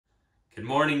Good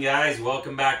morning, guys.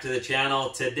 Welcome back to the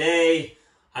channel. Today,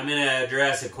 I'm going to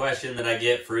address a question that I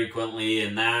get frequently,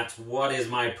 and that's what is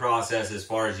my process as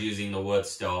far as using the wood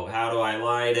stove? How do I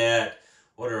light it?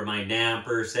 What are my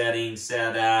damper settings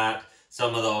set at?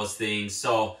 Some of those things.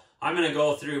 So I'm going to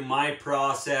go through my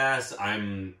process.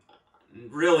 I'm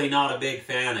really not a big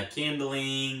fan of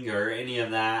kindling or any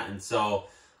of that, and so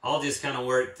I'll just kind of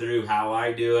work through how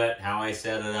I do it, how I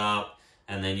set it up,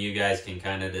 and then you guys can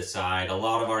kind of decide. A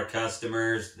lot of our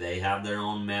customers, they have their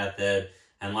own method.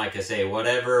 And like I say,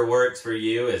 whatever works for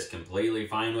you is completely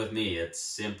fine with me. It's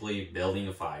simply building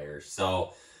a fire.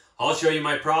 So I'll show you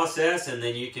my process, and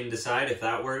then you can decide if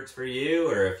that works for you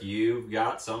or if you've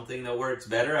got something that works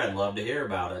better. I'd love to hear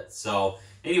about it. So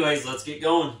anyways, let's get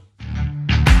going.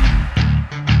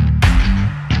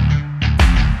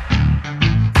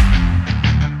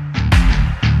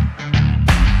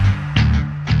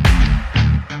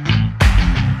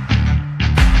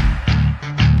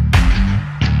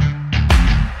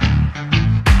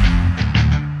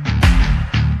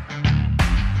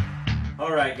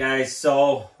 Alright guys,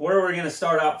 so where we're going to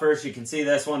start out first, you can see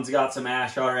this one's got some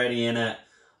ash already in it.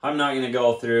 I'm not going to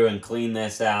go through and clean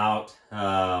this out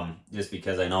just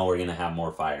because I know we're going to have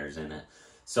more fires in it.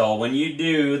 So when you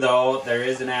do though, there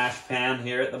is an ash pan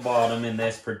here at the bottom in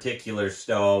this particular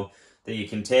stove that you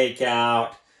can take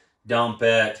out, dump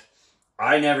it.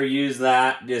 I never use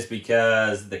that just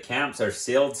because the camps are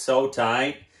sealed so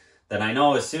tight that I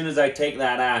know as soon as I take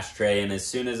that ashtray and as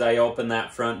soon as I open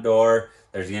that front door,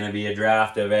 there's going to be a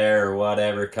draft of air or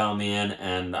whatever come in,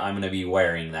 and I'm going to be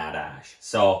wearing that ash.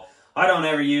 So I don't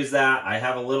ever use that. I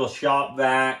have a little shop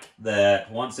vac that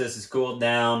once this is cooled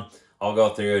down, I'll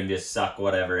go through and just suck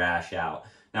whatever ash out.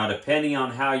 Now, depending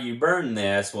on how you burn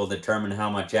this will determine how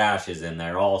much ash is in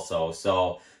there also.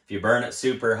 So if you burn it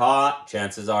super hot,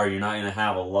 chances are you're not going to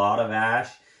have a lot of ash.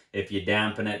 If you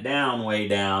dampen it down, way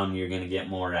down, you're going to get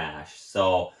more ash.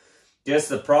 So just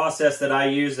the process that I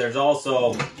use, there's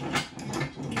also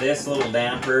this little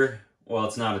damper. Well,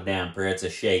 it's not a damper, it's a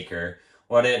shaker.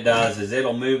 What it does is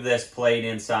it'll move this plate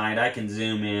inside. I can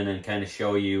zoom in and kind of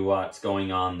show you what's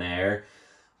going on there.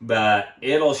 But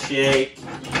it'll shake,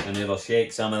 and it'll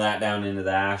shake some of that down into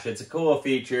the ash. It's a cool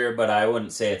feature, but I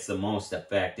wouldn't say it's the most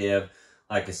effective.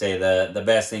 Like I say, the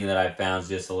best thing that I've found is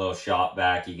just a little shop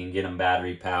vac. You can get them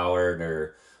battery powered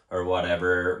or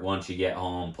whatever. Once you get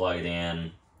home, plug it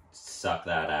in, suck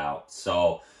that out.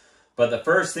 So, but the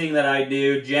first thing that I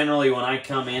do, generally when I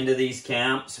come into these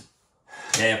camps,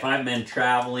 okay, if I've been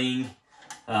traveling,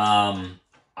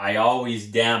 I always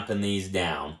dampen these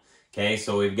down. Okay,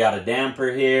 so we've got a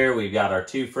damper here, we've got our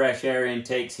two fresh air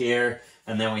intakes here,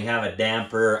 and then we have a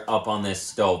damper up on this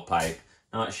stovepipe.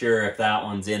 Not sure if that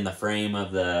one's in the frame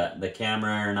of the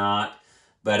camera or not,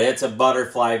 but it's a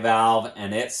butterfly valve,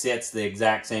 and it sits the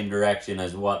exact same direction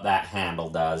as what that handle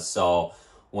does. So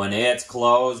when it's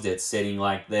closed, it's sitting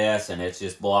like this, and it's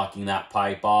just blocking that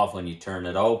pipe off. When you turn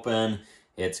it open,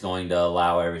 it's going to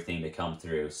allow everything to come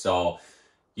through. So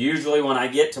usually when I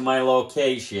get to my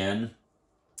location,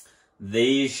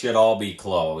 these should all be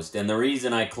closed. And the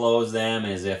reason I close them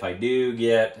is if I do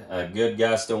get a good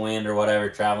gust of wind or whatever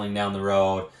traveling down the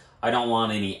road, I don't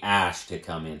want any ash to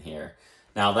come in here.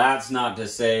 Now, that's not to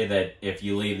say that if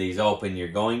you leave these open, you're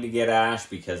going to get ash,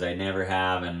 because I never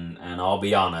have, and I'll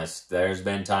be honest, there's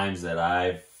been times that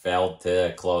I've failed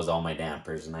to close all my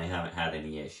dampers, and I haven't had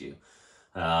any issue.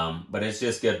 But it's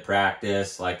just good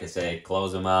practice. Like I say,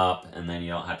 close them up, and then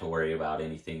you don't have to worry about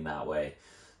anything that way.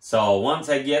 So once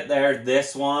I get there,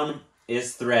 this one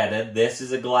is threaded. This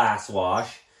is a glass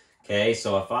wash. Okay,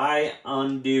 so if I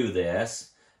undo this,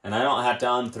 and I don't have to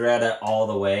unthread it all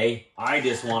the way, I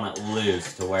just want it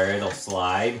loose to where it'll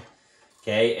slide.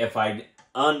 Okay, if I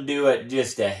undo it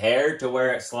just a hair to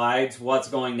where it slides, what's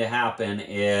going to happen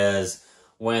is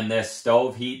when this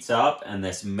stove heats up and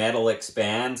this metal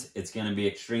expands, it's going to be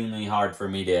extremely hard for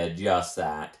me to adjust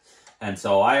that. And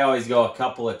so I always go a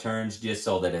couple of turns just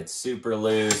so that it's super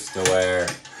loose to where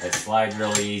it slides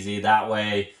really easy. That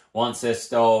way, once this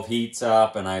stove heats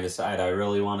up and I decide I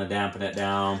really want to dampen it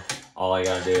down, all I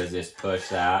got to do is just push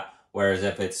that. Whereas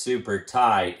if it's super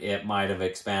tight, it might have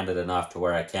expanded enough to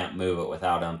where I can't move it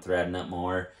without unthreading it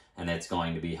more, and it's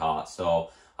going to be hot.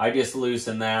 So I just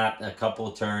loosen that a couple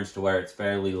of turns to where it's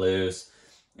fairly loose.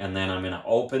 And then I'm going to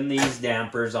open these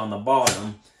dampers on the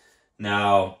bottom.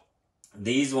 Now,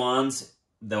 these ones,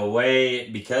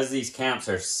 because these camps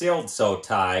are sealed so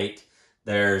tight,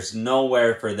 there's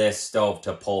nowhere for this stove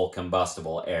to pull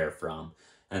combustible air from.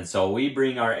 And so we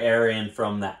bring our air in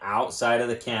from the outside of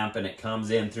the camp, and it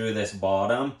comes in through this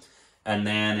bottom and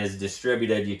then is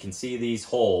distributed. You can see these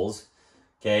holes.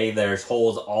 Okay, there's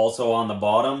holes also on the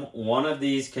bottom. One of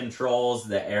these controls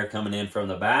the air coming in from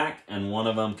the back, and one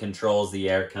of them controls the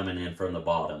air coming in from the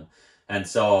bottom. And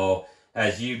so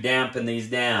as you dampen these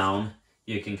down,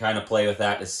 you can kind of play with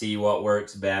that to see what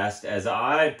works best. As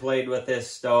I played with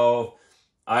this stove,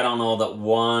 I don't know that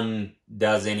one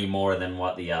does any more than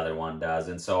what the other one does.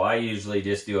 And so I usually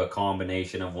just do a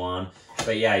combination of one.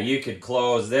 But yeah, you could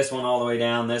close this one all the way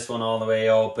down, this one all the way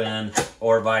open,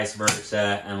 or vice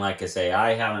versa. And like I say,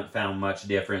 I haven't found much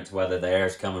difference whether the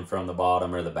air's coming from the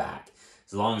bottom or the back.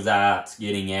 As long as that's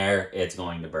getting air, it's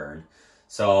going to burn.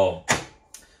 So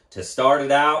to start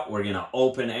it out, we're going to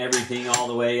open everything all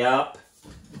the way up.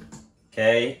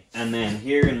 Okay, and then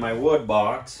here in my wood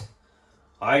box,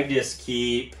 I just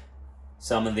keep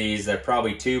some of these. They're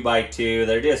probably 2x2.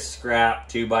 They're just scrap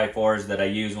 2x4s that I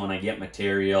use when I get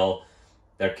material.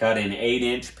 They're cut in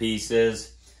 8-inch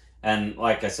pieces. And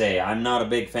like I say, I'm not a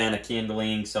big fan of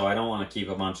kindling, so I don't want to keep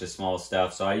a bunch of small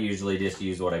stuff. So I usually just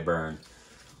use what I burn.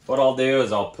 What I'll do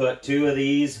is I'll put 2 of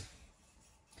these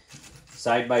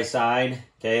side by side.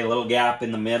 Okay, a little gap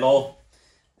in the middle.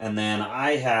 And then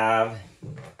I have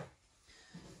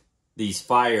these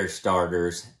fire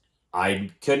starters.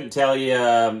 I couldn't tell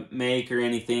you make or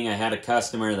anything. I had a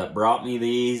customer that brought me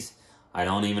these. I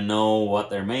don't even know what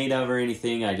they're made of or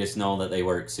anything. I just know that they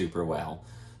work super well.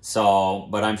 So,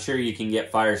 but I'm sure you can get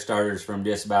fire starters from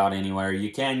just about anywhere.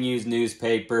 You can use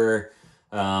newspaper,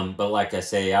 but like I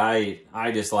say,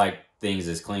 I just like things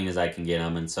as clean as I can get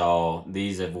them. And so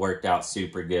these have worked out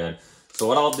super good. So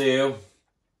what I'll do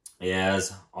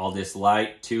is I'll just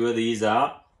light 2 of these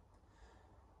up.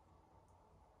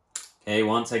 Okay,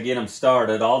 once I get them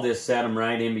started, I'll just set them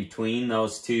right in between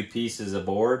those 2 pieces of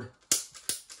board.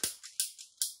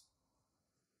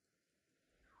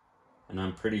 And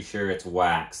I'm pretty sure it's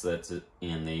wax that's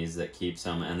in these that keeps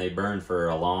them, and they burn for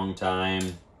a long time.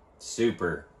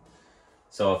 Super.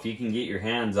 So if you can get your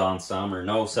hands on some or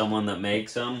know someone that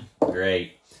makes them,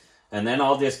 great. And then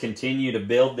I'll just continue to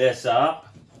build this up.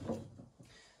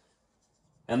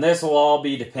 And this will all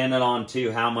be dependent on, too,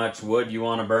 how much wood you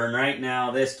want to burn. Right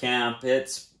now, this camp,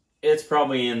 it's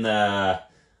probably in the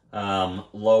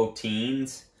low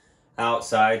teens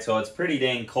outside. So it's pretty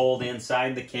dang cold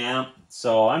inside the camp.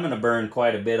 So I'm going to burn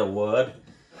quite a bit of wood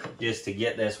just to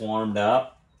get this warmed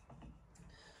up.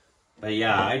 But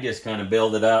yeah, I just kind of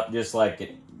build it up just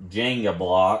like Jenga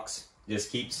blocks.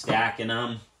 Just keep stacking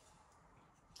them.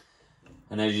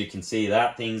 And as you can see,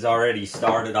 that thing's already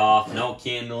started off. No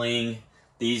kindling.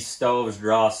 These stoves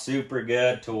draw super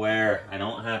good to where I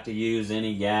don't have to use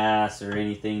any gas or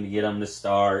anything to get them to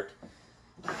start.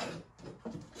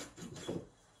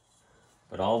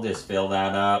 But I'll just fill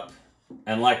that up.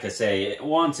 And like I say,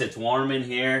 once it's warm in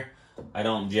here, I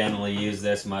don't generally use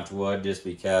this much wood just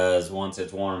because once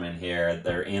it's warm in here,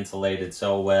 they're insulated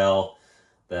so well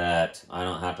that I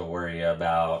don't have to worry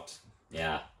about,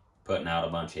 putting out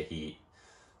a bunch of heat.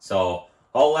 So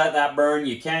I'll let that burn.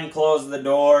 You can close the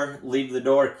door, leave the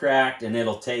door cracked, and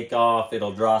it'll take off.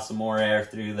 It'll draw some more air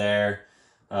through there.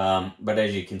 But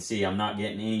as you can see, I'm not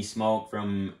getting any smoke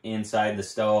from inside the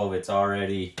stove. It's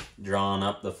already drawn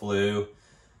up the flue.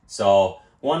 So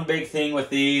one big thing with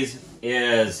these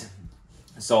is,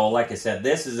 so like I said,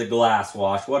 this is a glass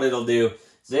wash. What it'll do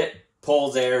is it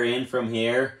pulls air in from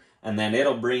here, and then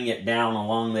it'll bring it down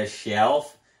along this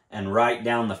shelf and right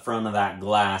down the front of that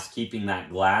glass, keeping that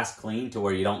glass clean to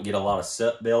where you don't get a lot of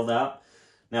soot buildup.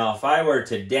 Now, if I were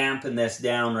to dampen this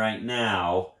down right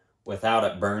now without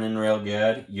it burning real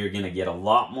good, you're going to get a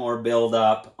lot more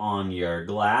buildup on your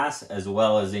glass as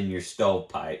well as in your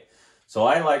stovepipe. So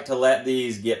I like to let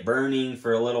these get burning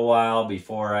for a little while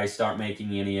before I start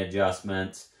making any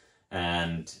adjustments.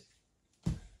 And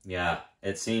yeah,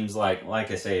 it seems like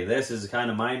I say, this is kind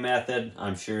of my method.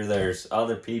 I'm sure there's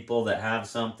other people that have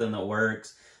something that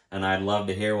works, and I'd love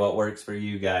to hear what works for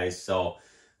you guys. So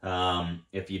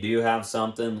if you do have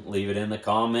something, leave it in the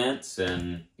comments,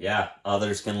 and yeah,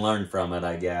 others can learn from it,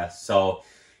 I guess. So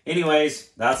anyways,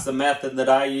 that's the method that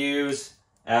I use.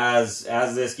 As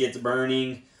this gets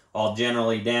burning, I'll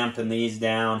generally dampen these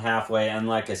down halfway, and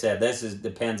like I said,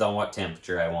 depends on what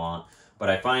temperature I want. But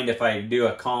I find if I do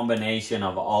a combination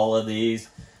of all of these,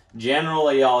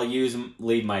 generally I'll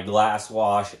leave my glass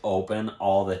wash open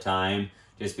all the time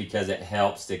just because it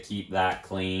helps to keep that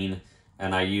clean.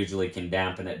 And I usually can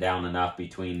dampen it down enough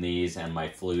between these and my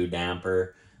flue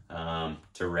damper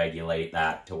to regulate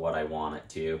that to what I want it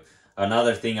to.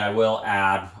 Another thing I will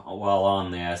add while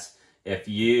on this, if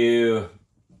you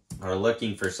are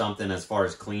looking for something as far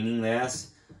as cleaning this,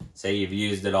 say you've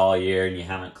used it all year and you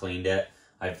haven't cleaned it,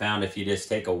 I found if you just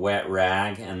take a wet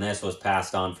rag, and this was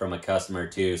passed on from a customer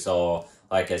too, so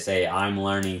Like I say, I'm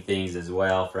learning things as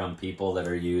well from people that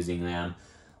are using them.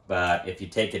 But if you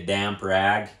take a damp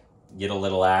rag, get a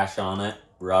little ash on it,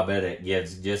 rub it, it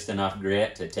gives just enough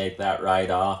grit to take that right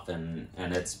off, and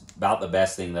it's about the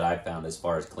best thing that I've found as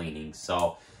far as cleaning.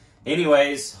 So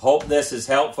anyways, hope this is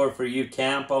helpful for you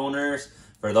camp owners.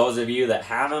 For those of you that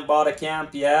haven't bought a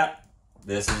camp yet,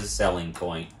 this is a selling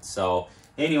point. So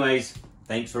anyways,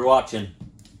 thanks for watching.